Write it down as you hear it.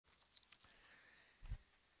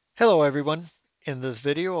Hello everyone. In this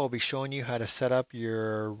video, I'll be showing you how to set up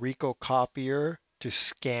your Ricoh copier to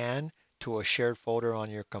scan to a shared folder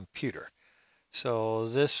on your computer. So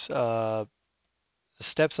the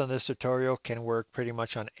steps on this tutorial can work pretty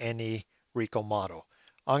much on any Ricoh model.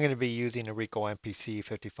 I'm going to be using a Ricoh MPC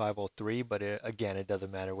 5503, but again, it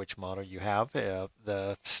doesn't matter which model you have.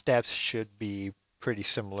 The steps should be pretty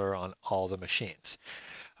similar on all the machines.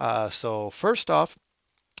 So first off,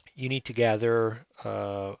 you need to gather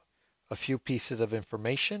a few pieces of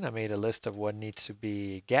information. I made a list of what needs to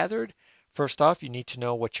be gathered. First off, you need to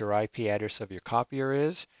know what your IP address of your copier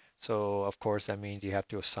is. So of course that means you have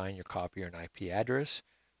to assign your copier an IP address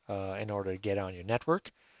in order to get on your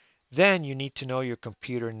network. Then you need to know your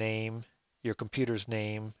computer's name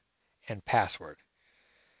and password.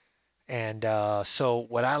 And so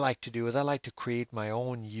what I like to do is I like to create my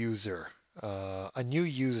own user, a new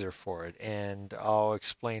user for it, and I'll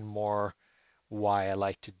explain more why I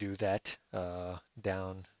like to do that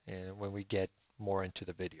down and when we get more into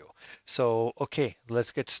the video. So, okay,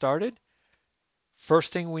 let's get started.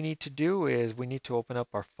 First thing we need to do is we need to open up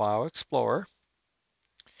our File Explorer.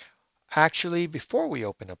 Actually, before we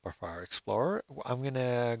open up our File Explorer, I'm going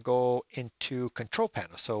to go into Control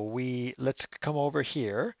Panel. So let's come over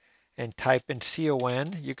here and type in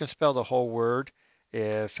CON. You can spell the whole word.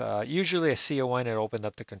 If usually a CON it opens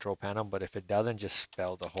up the Control Panel, but if it doesn't, just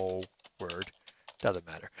spell the whole word. Doesn't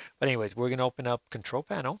matter. But anyways, we're going to open up Control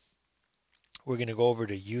Panel. We're going to go over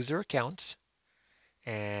to User Accounts.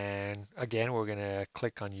 And again, we're going to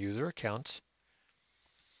click on User Accounts.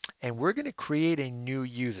 And we're going to create a new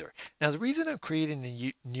user. Now, the reason I'm creating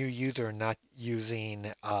a new user and not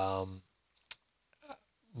using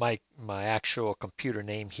my actual computer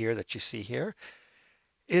name here that you see here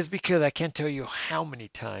is because I can't tell you how many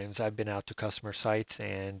times I've been out to customer sites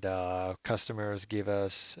and customers give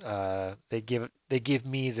us they give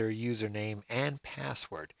me their username and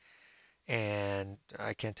password. And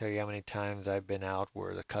I can't tell you how many times I've been out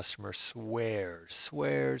where the customer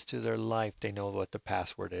swears to their life they know what the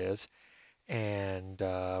password is. And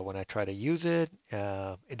when I try to use it,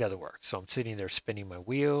 it doesn't work. So I'm sitting there spinning my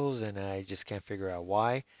wheels and I just can't figure out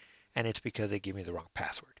why. And it's because they give me the wrong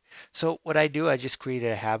password. So what I do, I just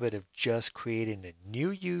created a habit of just creating a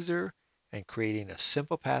new user and creating a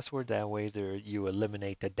simple password. That way there you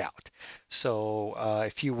eliminate the doubt. So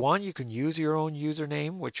if you want, you can use your own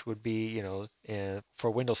username, which would be,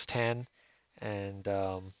 for Windows 10 and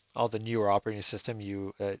all the newer operating system,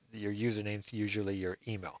 your username is usually your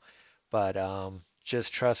email. But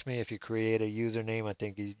just trust me, if you create a username, I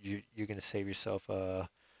think you're going to save yourself a,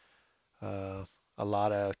 a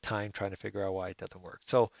lot of time trying to figure out why it doesn't work.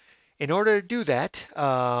 So in order to do that,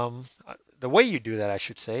 the way you do that, I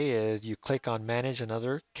should say, is you click on Manage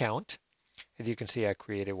Another Account. As you can see, I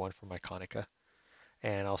created one for my Konica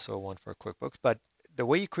and also one for QuickBooks. But the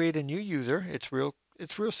way you create a new user, it's real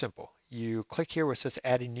simple. You click here where it says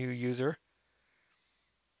Add a New User,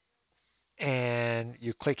 and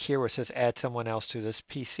you click here where it says Add Someone Else to this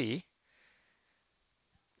PC.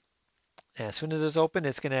 As soon as it's open,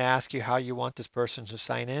 it's going to ask you how you want this person to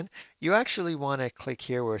sign in. You actually want to click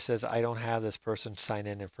here where it says, I don't have this person sign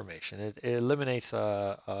in information. It eliminates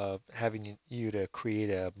having you to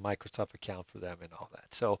create a Microsoft account for them and all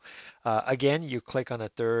that. So again, you click on the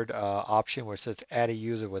third option where it says add a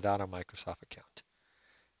user without a Microsoft account.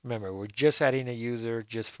 Remember, we're just adding a user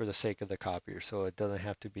just for the sake of the copier, so it doesn't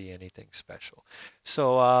have to be anything special.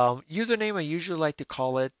 So username, I usually like to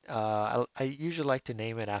call it, I usually like to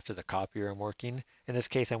name it after the copier I'm working. In this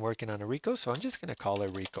case, I'm working on a Ricoh, so I'm just going to call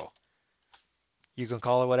it Ricoh. You can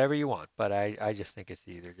call it whatever you want, but I just think it's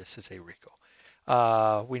easier just to say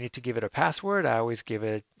Ricoh. We need to give it a password. I always give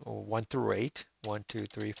it 1 through 8. 1, 2,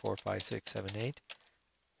 3, 4, 5, 6, 7, 8.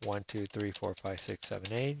 1, 2, 3, 4, 5, 6,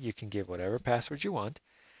 7, 8. You can give whatever password you want.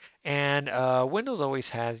 And Windows always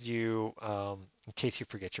has you, in case you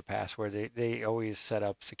forget your password, they always set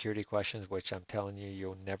up security questions, which I'm telling you,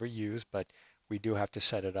 you'll never use, but we do have to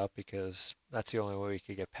set it up because that's the only way we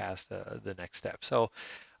could get past the next step. So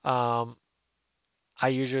um, I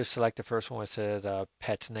usually select the first one which says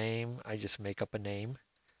pet's name. I just make up a name.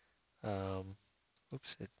 Um,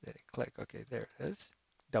 oops, it didn't click. Okay, there it is.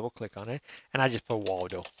 Double click on it, and I just put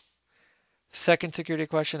Waldo. Second security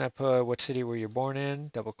question, I put what city were you born in,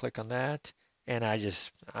 double click on that, and I'm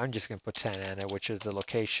just going to put Santa Ana, which is the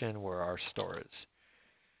location where our store is.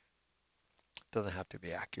 Doesn't have to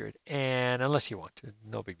be accurate, and unless you want to,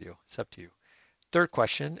 no big deal, it's up to you. Third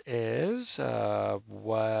question is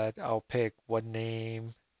I'll pick what's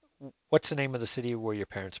the name of the city where your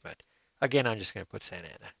parents met? Again, I'm just going to put Santa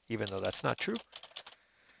Ana, even though that's not true.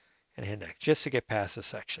 and hit next just to get past the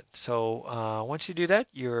section. So once you do that,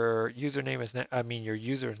 your username is now, I mean your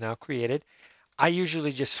user is now created. I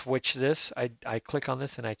usually just switch this. I click on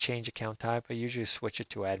this and I change account type. I usually switch it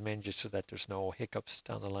to admin just so that there's no hiccups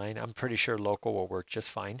down the line. I'm pretty sure local will work just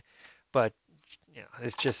fine, but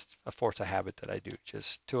it's just a force of habit that I do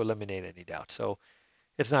just to eliminate any doubt. So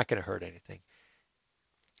it's not going to hurt anything.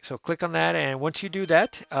 So click on that, and once you do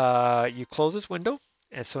that, you close this window,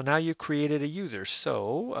 and so now you created a user.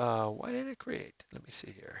 So why didn't it create? Let me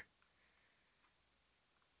see here.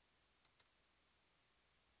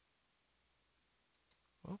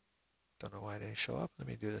 Oh, don't know why it didn't show up. Let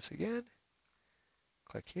me do this again.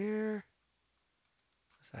 Click here.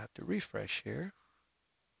 I have to refresh here.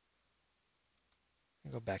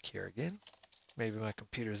 And go back here again. Maybe my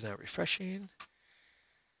computer is not refreshing.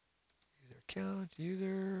 User account,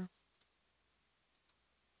 user.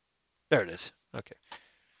 There it is. Okay.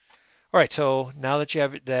 All right, so now that you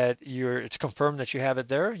have it, it's confirmed that you have it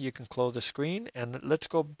there, you can close the screen, and let's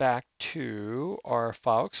go back to our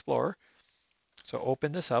File Explorer. So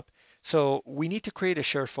open this up. So we need to create a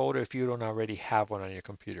shared folder if you don't already have one on your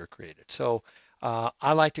computer created. So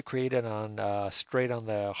I like to create it on straight on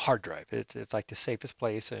the hard drive. It's like the safest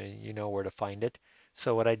place, and you know where to find it.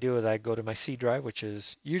 So what I do is I go to my C drive, which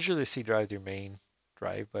is usually C drive is your main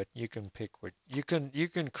drive, but you can pick what you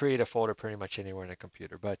can create a folder pretty much anywhere in a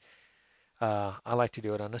computer. But I like to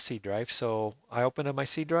do it on a C drive. So I open up my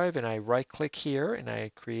C drive and I right click here and I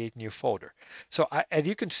create new folder. So as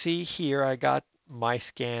you can see here, I got my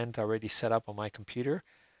scans already set up on my computer,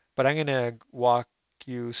 but I'm going to walk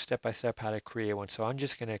you step by step how to create one. So I'm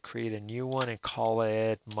just going to create a new one and call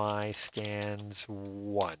it my scans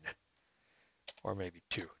 1 or maybe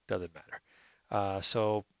 2, doesn't matter.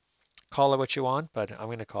 So call it what you want, but I'm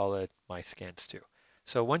going to call it my scans 2.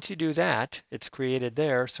 So once you do that, it's created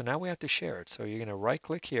there. So now we have to share it. So you're going to right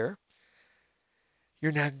click here.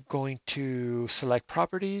 You're now going to select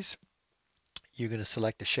properties. You're going to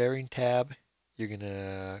select the sharing tab. You're going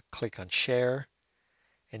to click on share.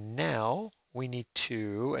 And now we need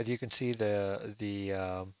to, as you can see, the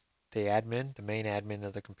admin, the main admin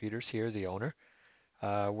of the computers here, the owner.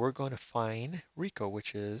 We're going to find Ricoh,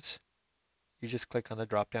 which is you just click on the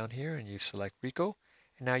drop down here and you select Ricoh,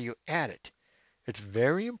 and now you add it. It's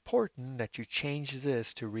very important that you change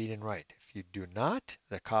this to read and write. If you do not,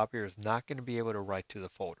 the copier is not going to be able to write to the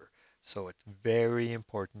folder. So it's very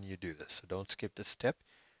important you do this. So don't skip this step.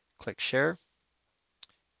 Click share.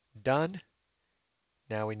 Done.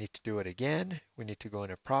 Now we need to do it again. We need to go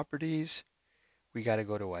into properties. We got to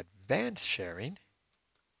go to advanced sharing.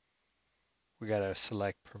 We got to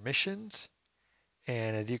select permissions.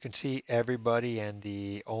 And as you can see, everybody and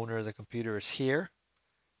the owner of the computer is here.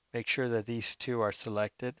 Make sure that these two are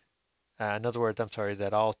selected. In other words, I'm sorry,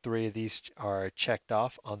 that all three of these are checked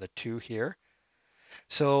off on the 2 here.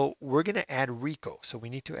 So we're going to add Ricoh. So we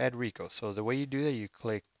need to add Ricoh. So the way you do that, you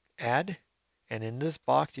click add, and in this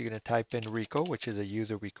box, you're going to type in Ricoh, which is a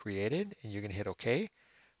user we created, and you're going to hit OK.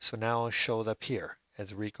 So now it shows up here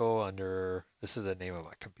as Ricoh under, this is the name of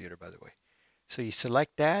my computer, by the way. So you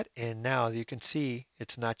select that, and now as you can see,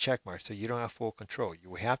 it's not checkmarked, so you don't have full control.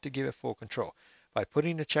 You have to give it full control. By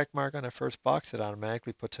putting the check mark on the first box, it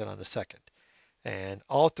automatically puts it on the second. And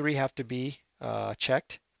all three have to be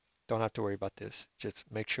checked. Don't have to worry about this. Just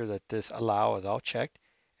make sure that this allow is all checked,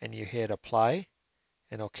 and you hit apply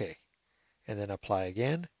and OK. And then apply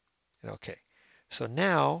again and OK. So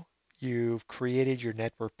now you've created your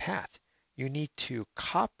network path. You need to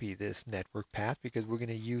copy this network path because we're going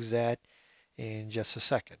to use that in just a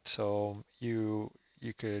second. So you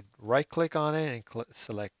could right click on it and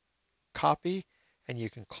select copy, and you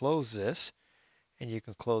can close this and you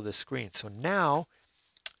can close the screen. So now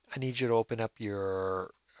I need you to open up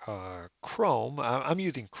your Chrome. I'm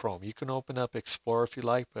using Chrome. You can open up Explorer if you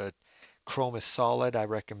like, but Chrome is solid. I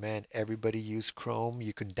recommend everybody use Chrome.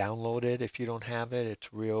 You can download it if you don't have it.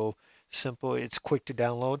 It's real simple. It's quick to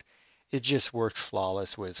download. It just works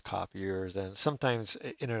flawless with copiers, and sometimes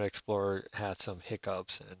Internet Explorer has some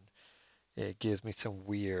hiccups and it gives me some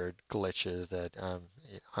weird glitches that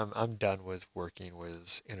I'm done with working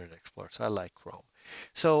with Internet Explorer. So I like Chrome.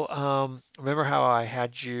 So remember how I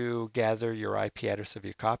had you gather your IP address of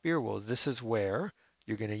your copier? Well, this is where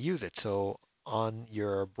you're going to use it. So on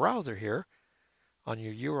your browser here, on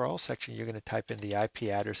your URL section, you're going to type in the IP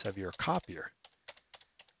address of your copier.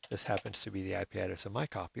 This happens to be the IP address of my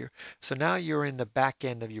copier. So now you're in the back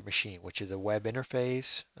end of your machine, which is a web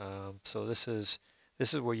interface. So this is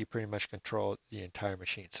where you pretty much control the entire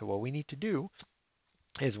machine. So what we need to do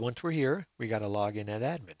is once we're here, we got to log in as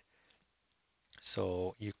admin.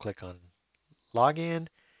 So you click on login,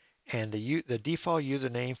 And the default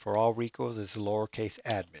username for all Ricohs is lowercase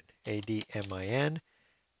admin, ADMIN,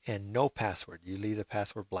 and no password. You leave the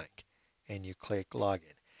password blank and you click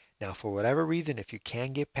login. Now, for whatever reason, if you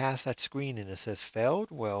can't get past that screen and it says failed,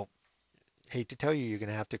 well, hate to tell you, you're going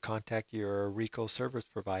to have to contact your Ricoh service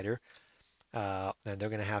provider, and they're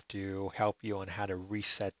going to have to help you on how to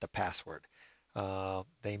reset the password.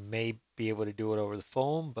 They may be able to do it over the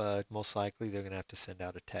phone, but most likely they're going to have to send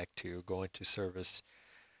out a tech to go into the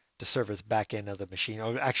service back end of the machine,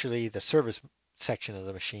 or actually the service section of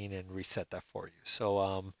the machine and reset that for you.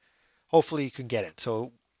 So hopefully you can get in.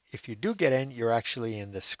 So if you do get in, you're actually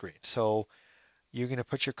in this screen. So you're going to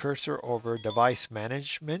put your cursor over device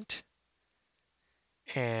management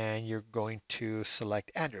and you're going to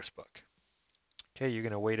select address book. Okay, you're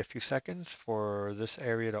going to wait a few seconds for this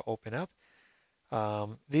area to open up.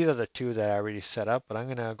 These are the two that I already set up, but I'm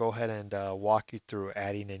going to go ahead and walk you through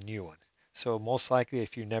adding a new one. So most likely,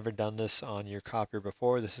 if you've never done this on your copier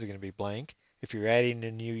before, this is going to be blank. If you're adding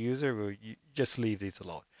a new user, you just leave these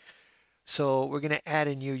alone. So we're going to add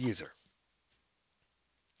a new user.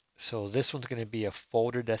 So this one's going to be a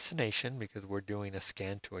folder destination because we're doing a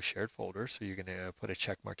scan to a shared folder. So you're going to put a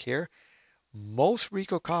check mark here. Most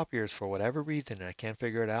Ricoh copiers, for whatever reason, I can't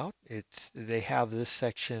figure it out, they have this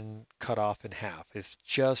section cut off in half.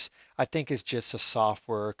 I think it's just a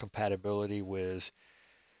software compatibility with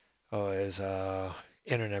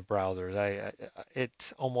internet browsers.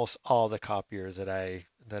 It's almost all the copiers that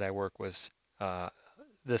I work with. Uh,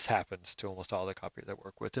 this happens to almost all the copiers I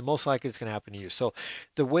work with, and most likely it's going to happen to you. So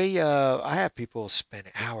the way I have people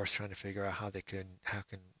spend hours trying to figure out how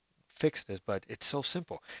can fix this, but it's so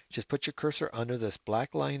simple. Just put your cursor under this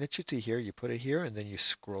black line that you see here. You put it here, and then you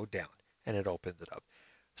scroll down, and it opens it up.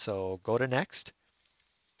 So go to next.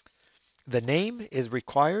 The name is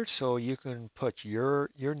required, so you can put your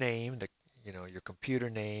name, your computer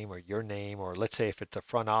name or your name, or let's say if it's a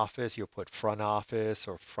front office, you'll put front office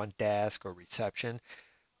or front desk or reception,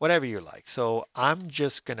 whatever you like. So I'm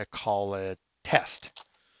just going to call it test.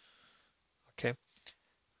 Okay.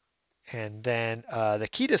 And then the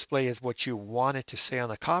key display is what you want it to say on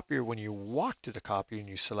the copier. When you walk to the copier and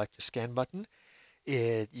you select the scan button,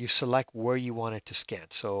 you select where you want it to scan.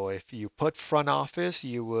 So if you put front office,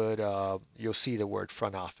 you'll see the word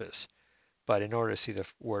front office. But in order to see the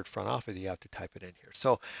word front office, you have to type it in here.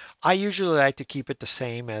 So I usually like to keep it the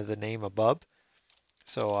same as the name above.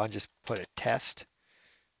 So I'll just put a test.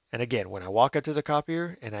 And again, when I walk up to the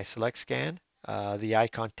copier and I select scan, the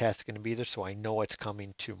icon test is going to be there so I know it's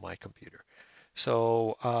coming to my computer.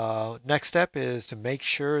 So next step is to make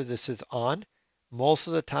sure this is on. Most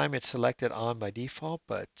of the time it's selected on by default,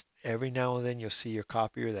 but every now and then you'll see your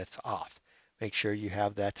copier that's off. Make sure you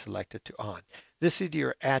have that selected to on. This is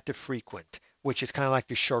your add to frequent, which is kind of like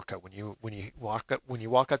the shortcut. When you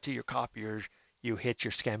walk up to your copier, you hit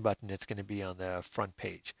your scan button, it's going to be on the front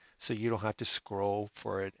page. So you don't have to scroll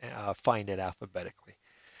for it, find it alphabetically.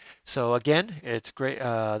 So again, it's great.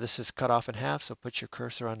 This is cut off in half, so put your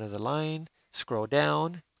cursor under the line, scroll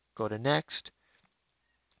down, go to next.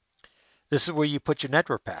 This is where you put your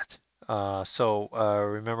network path.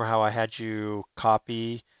 Remember how I had you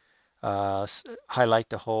copy, highlight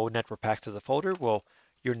the whole network path to the folder? Well,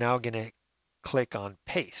 you're now going to click on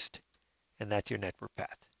paste, and that's your network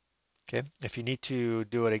path. Okay. If you need to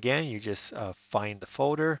do it again, you just find the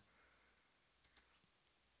folder.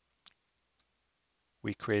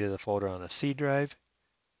 We created a folder on a C drive.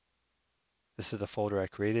 This is the folder I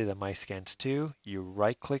created, the MyScans2. You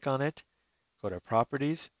right click on it, go to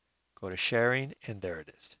properties, go to sharing, and there it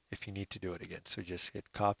is if you need to do it again. So just hit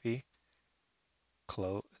copy,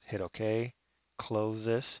 close, hit OK, close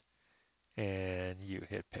this, and you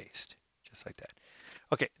hit paste, just like that.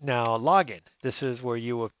 Okay, now login. This is where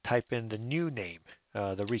you will type in the new name,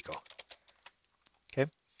 the Ricoh. Okay,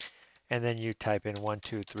 and then you type in 1,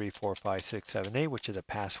 2, 3, 4, 5, 6, 7, 8, which is the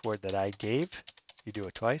password that I gave. You do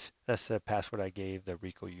it twice. That's the password I gave the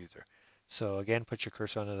Ricoh user. So again, put your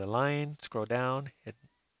cursor under the line, scroll down,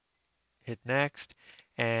 hit next,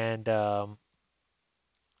 and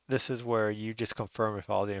this is where you just confirm if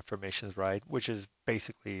all the information is right, which is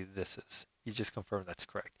basically this is. You just confirm that's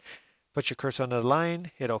correct. Put your cursor under the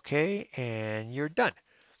line, hit OK, and you're done.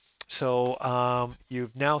 So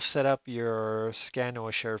you've now set up your scan to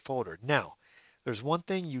a shared folder. Now, there's one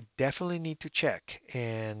thing you definitely need to check,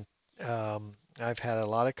 and I've had a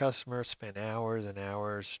lot of customers spend hours and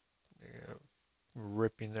hours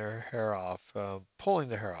ripping their hair off, pulling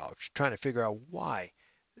their hair off, trying to figure out why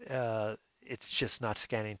it's just not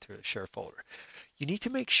scanning to a shared folder. You need to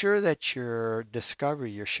make sure that your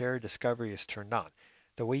shared discovery is turned on.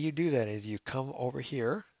 The way you do that is you come over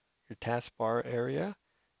here, your taskbar area,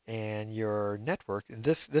 and your network, and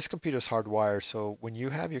this computer is hardwired, so when you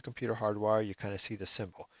have your computer hardwired, you kind of see the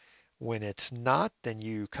symbol. When it's not, then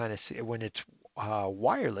you kind of see, when it's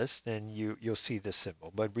wireless, then you'll see this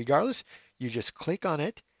symbol. But regardless, you just click on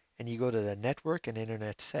it and you go to the network and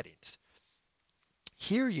internet settings.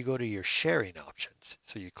 Here you go to your sharing options.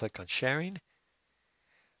 So you click on sharing.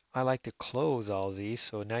 I like to close all these.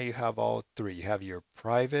 So now you have all three. You have your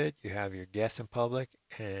private, you have your guest and public,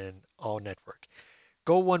 and all network.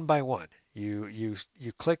 Go one by one. You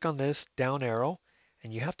click on this down arrow,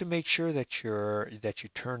 and you have to make sure that you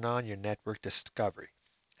turn on your network discovery,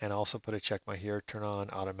 and also put a check mark here. Turn on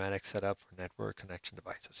automatic setup for network connection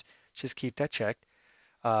devices. Just keep that checked.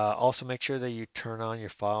 Also make sure that you turn on your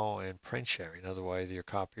file and print sharing. Otherwise, your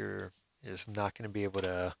copier is not going to be able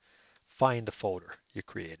to find the folder you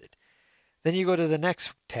created. Then you go to the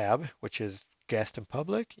next tab, which is guest and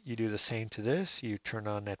public. You do the same to this. You turn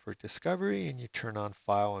on network discovery and you turn on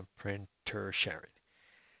file and printer sharing.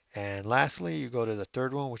 And lastly, you go to the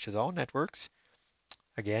third one, which is all networks.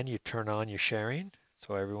 Again, you turn on your sharing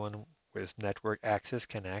so everyone with network access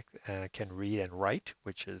can read and write,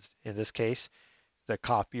 which is in this case the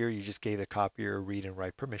copier. You just gave the copier read and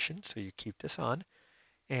write permission, so you keep this on.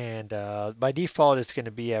 And by default, it's going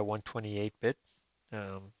to be at 128-bit.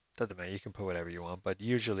 Doesn't matter, you can put whatever you want, but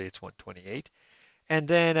usually it's 128. And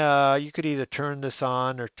then you could either turn this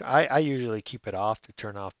on or I usually keep it off to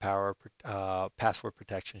turn off password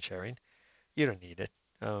protection sharing. You don't need it.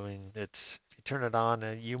 I mean, it's if you turn it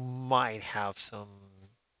on, you might have some,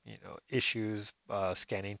 issues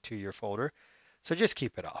scanning to your folder. So just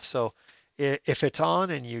keep it off. So if it's on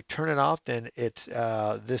and you turn it off, then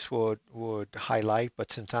this would highlight.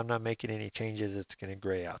 But since I'm not making any changes, it's going to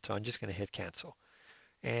gray out. So I'm just going to hit cancel.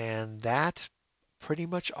 And that's pretty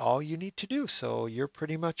much all you need to do. So you're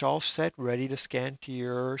pretty much all set, ready to scan to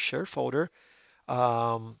your shared folder.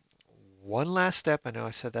 Um, One last step, I know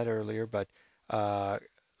I said that earlier, but uh,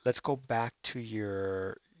 let's go back to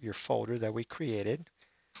your folder that we created,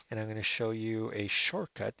 and I'm going to show you a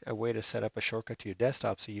shortcut, a way to set up a shortcut to your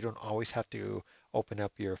desktop so you don't always have to open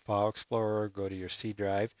up your File Explorer, go to your C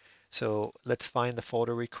drive. So let's find the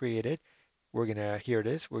folder we created. Here it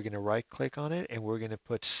is. We're gonna right click on it and we're gonna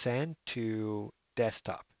put send to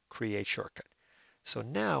desktop, create shortcut. So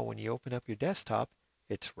now when you open up your desktop,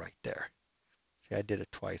 it's right there. See, I did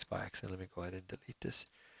it twice by accident. Let me go ahead and delete this.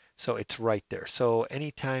 So it's right there. So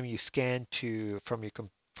anytime you scan from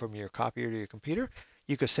your copier to your computer,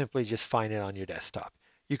 you could simply just find it on your desktop.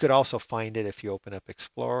 You could also find it if you open up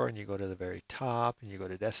Explorer and you go to the very top and you go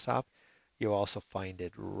to desktop. You'll also find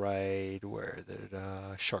it right where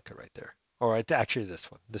the shortcut right there. Or actually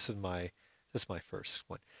this one. This is my first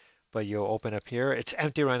one. But you'll open up here. It's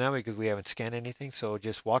empty right now because we haven't scanned anything. So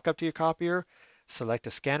just walk up to your copier, select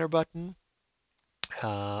the scanner button,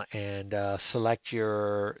 and select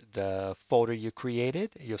the folder you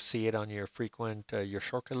created. You'll see it on your your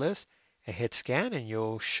shortcut list, and hit scan, and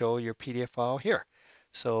you'll show your PDF file here.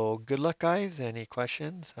 So good luck, guys. Any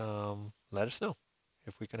questions? Let us know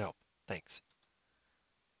if we can help. Thanks.